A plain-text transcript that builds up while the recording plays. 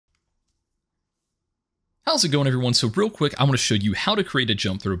How's it going, everyone? So real quick, I want to show you how to create a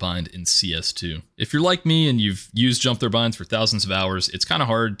jump throw bind in CS2. If you're like me and you've used jump throw binds for thousands of hours, it's kind of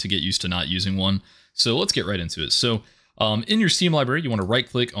hard to get used to not using one. So let's get right into it. So in your Steam library, you want to right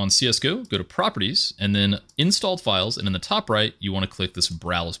click on CSGO, go to properties, and then installed files. And in the top right, you want to click this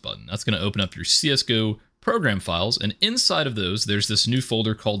browse button. That's going to open up your CSGO program files. And inside of those, there's this new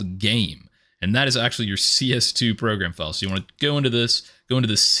folder called game. And that is actually your CS2 program file. So you want to go into the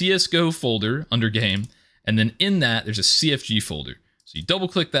CSGO folder under game. And then in that, there's a CFG folder. So you double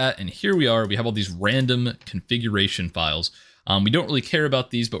click that, and here we are. We have all these random configuration files. We don't really care about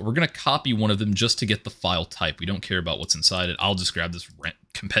these, but we're going to copy one of them just to get the file type. We don't care about what's inside it. I'll just grab this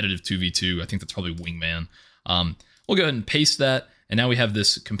competitive 2v2. I think that's probably Wingman. We'll go ahead and paste that. And now we have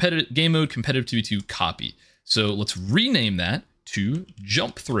this competitive game mode competitive 2v2 copy. So let's rename that to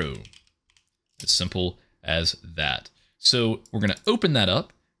jump throw. As simple as that. So we're going to open that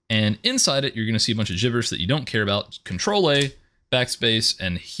up. And inside it, you're going to see a bunch of gibberish that you don't care about. Control A, backspace,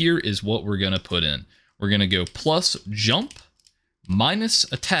 and here is what we're going to put in. We're going to go plus jump, minus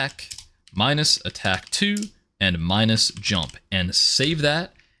attack 2, and minus jump. And save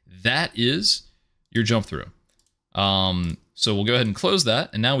that. That is your jump throw. So we'll go ahead and close that.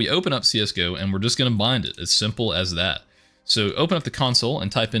 And now we open up CSGO, and we're just going to bind it. As simple as that. So open up the console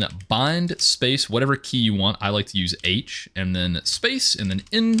and type in bind space, whatever key you want. I like to use H, and then space, and then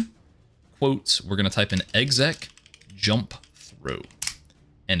in quotes, we're going to type in exec jump throw.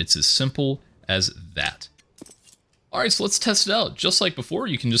 And it's as simple as that. All right, so let's test it out. Just like before,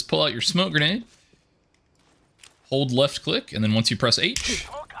 you can just pull out your smoke grenade, hold left click, and then once you press H,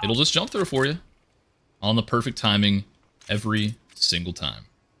 it'll just jump throw for you on the perfect timing every single time.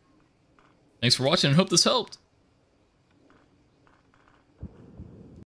 Thanks for watching and hope this helped.